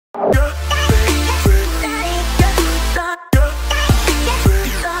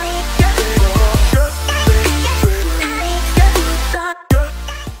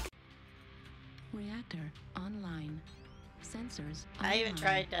I even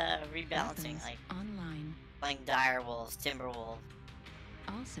tried rebalancing, Weapons like online. playing Dire Wolves, Timberwolf,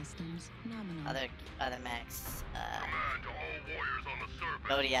 All systems nominal. other mechs, Command to all warriors on the surface.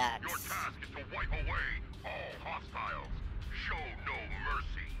 Zodiacs. Your task is to wipe away all hostiles. Show no mercy.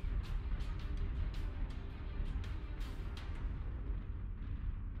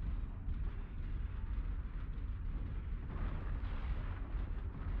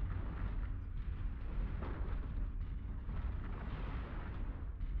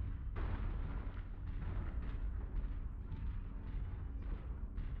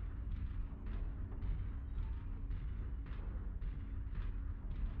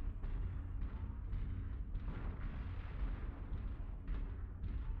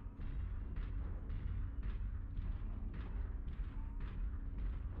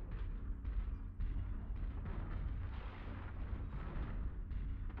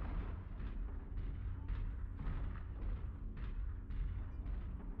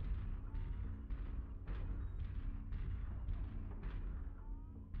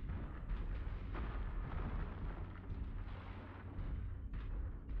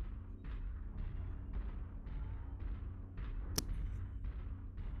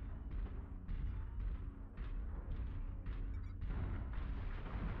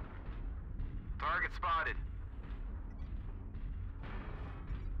 Target spotted.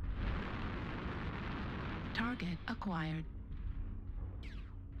 Target acquired.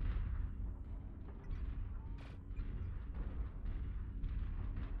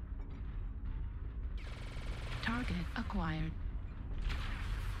 Target acquired.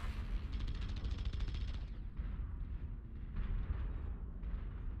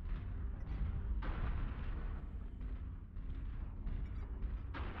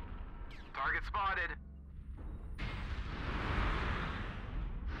 Target spotted.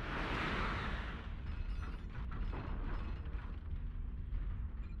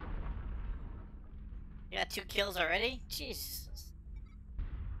 You got 2 kills already? Jesus.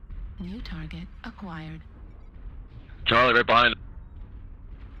 New target acquired. Charlie, right behind.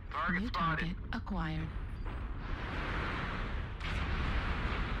 Target New spotted. target acquired.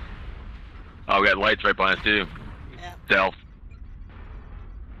 Oh, we got lights right behind us too. Yeah. Stealth.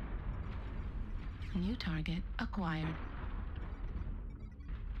 New target acquired.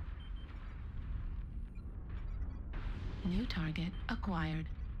 New target acquired.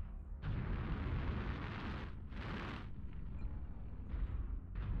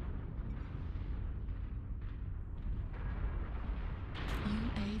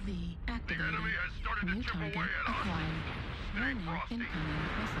 UAV The activated. enemy has started to New chip away target at us. acquired. Stay Warning frosty. incoming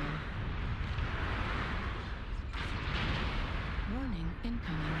missile. Warning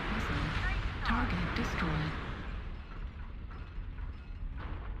incoming missile. Target destroyed.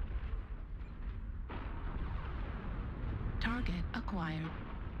 Target acquired.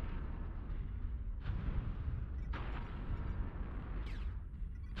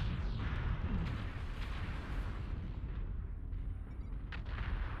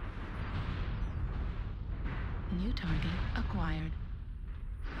 New target acquired.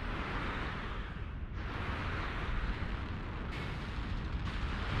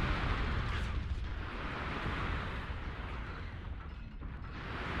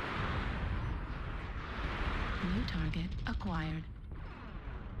 New target acquired.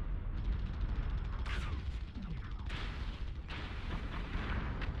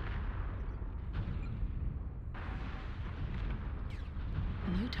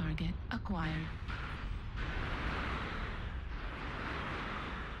 New target acquired.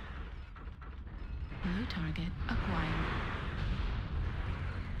 New target acquired.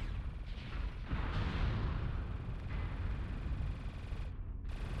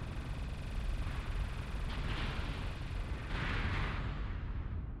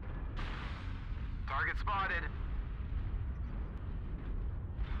 Target spotted.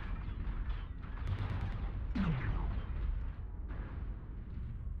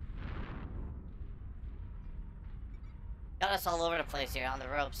 Got us all over the place here, on the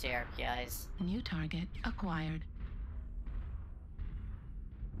ropes here, guys. New target acquired.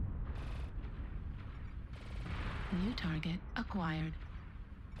 New target acquired.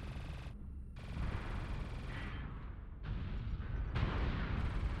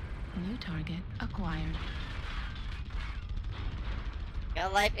 New target acquired.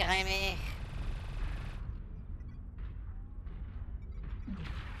 Got a light behind me.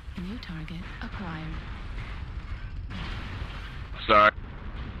 New target acquired. Sorry.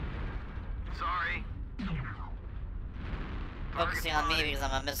 Sorry. Focusing on me because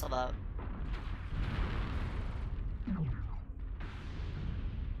I'm a missile boat.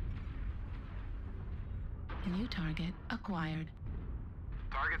 New target acquired.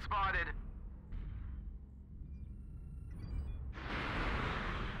 Target spotted.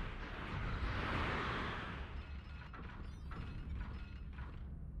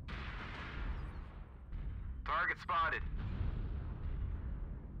 Target spotted.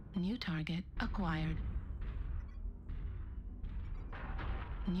 New target acquired.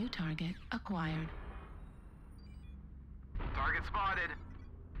 New target acquired. Target spotted.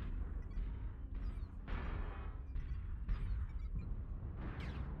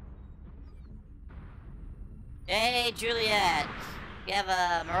 Hey, Juliet. You have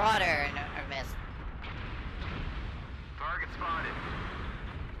a marauder in our midst. Target spotted.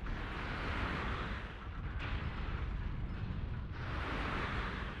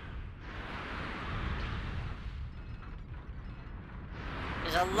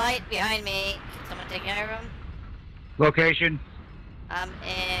 There's a light behind me. Can someone take care of him? Location. I'm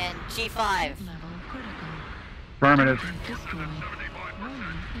in G5. Level critical. Affirmative. Target destroyed. Warning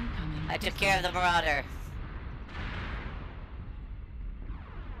incoming. I took care of the marauder.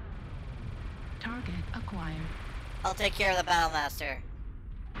 Target acquired. I'll take care of the battlemaster.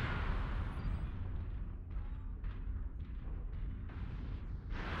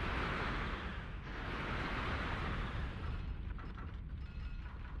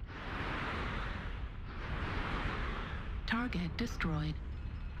 Target destroyed.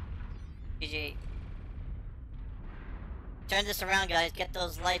 GG. Turn this around, guys. Get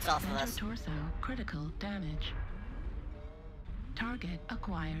those lights off of Center us. torso critical damage. Target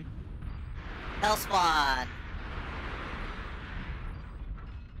acquired. Hellspawn.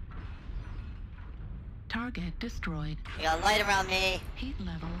 Target destroyed. You got a light around me. Heat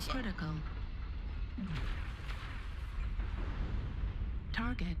level critical.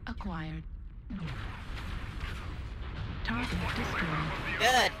 Target acquired. Target destroyed.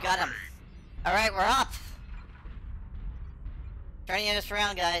 Good. Got him. Alright, we're up. Turning this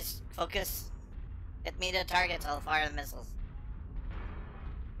around, guys. Focus. Get me to targets. I'll fire the missiles.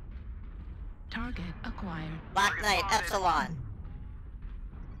 Target acquired. Black Knight, Epsilon.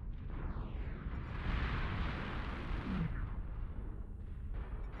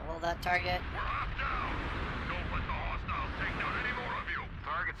 Hold that target. We're up now. Don't let the hostiles take down any more of you.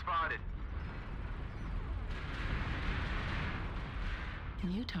 Target spotted.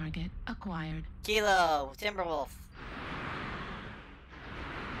 New target acquired. Kilo, Timberwolf.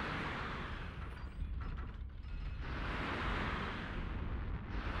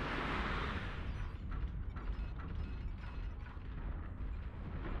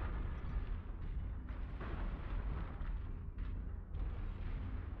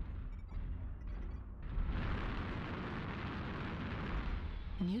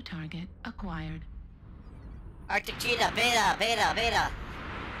 New target acquired. Arctic Cheetah, Beta, Beta, Beta.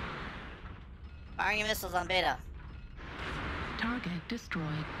 Firing your missiles on Beta. Target destroyed.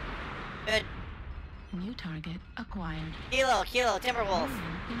 Good. New target acquired. Kilo, Kilo, Timberwolf.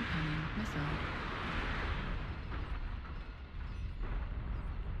 Warning, incoming missile.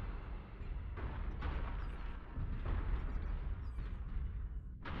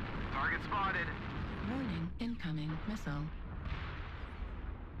 Target spotted. Warning, incoming missile.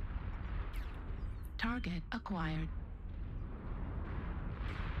 Target acquired.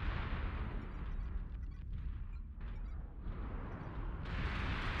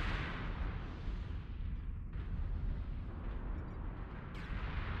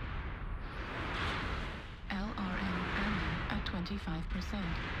 LRM ammo at 25%.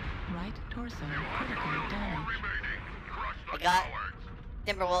 Right torso critical damage. Remaining. Crush the I got cowards.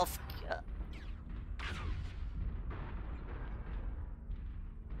 Timberwolf.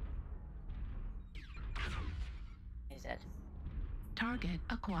 He's dead. Target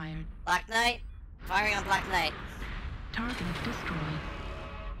acquired. Black Knight. Firing on Black Knight. Target destroyed.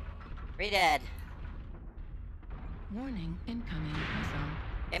 3 dead. Warning, incoming missile.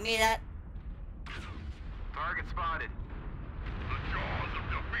 Give me that. Target spotted. The jaws of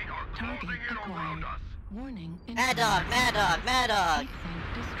defeat are Target closing in around acquired. us. Warning, incoming Mad Dog, Mad Dog, Mad Dog. Heat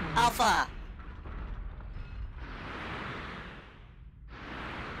sink destroyed. Alpha.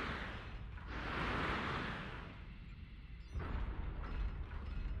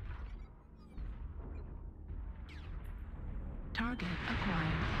 Target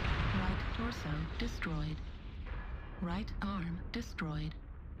acquired. Right torso destroyed. Right arm destroyed.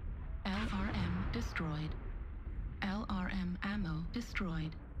 LRM destroyed. LRM ammo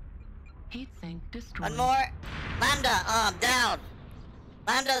destroyed. Heatsink destroyed. One more. Lambda, down.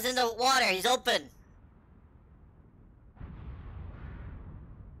 Lambda's in the water. He's open.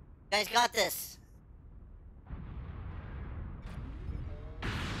 You guys got this.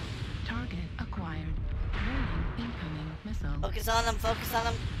 Target acquired. Warning, incoming missile. Focus on him, focus on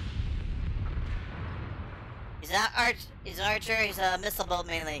him. He's not he's an archer, he's a missile boat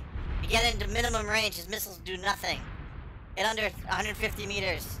mainly. You get into minimum range, his missiles do nothing. Get under 150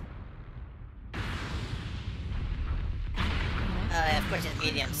 meters. Oh yeah, of course it's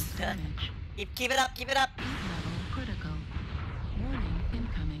mediums. keep it up, keep it up. Level critical. Warning,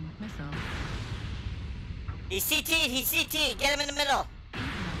 incoming missile. He's CT, get him in the middle.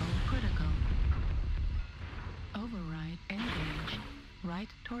 Level critical. Override engage. Right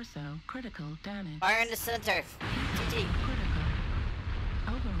torso critical damage. Fire in the center. CT. Critical.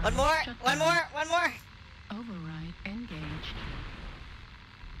 Override One more, shutdown. one more. Override engaged.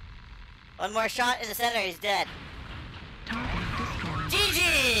 One more shot in the center, he's dead. Target destroyed.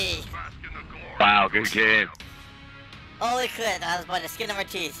 GG! Bask in the glory. Wow, good game. Holy crap, that was by the skin of our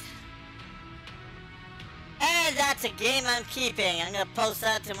teeth. And that's a game I'm keeping. I'm gonna post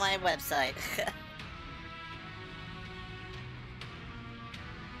that to my website.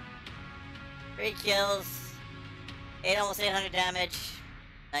 3 kills. Almost 800 damage.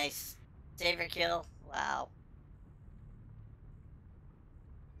 Nice. Saver kill. Wow.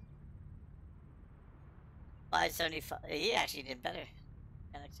 $575. He actually did better.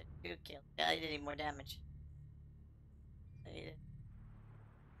 And extra 2 kills. Yeah, he did even more damage.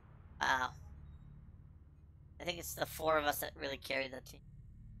 Wow. I think it's the 4 of us that really carried that team.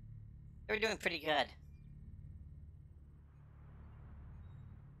 They were doing pretty good.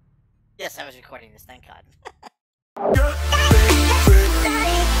 Yes, I was recording this, thank God.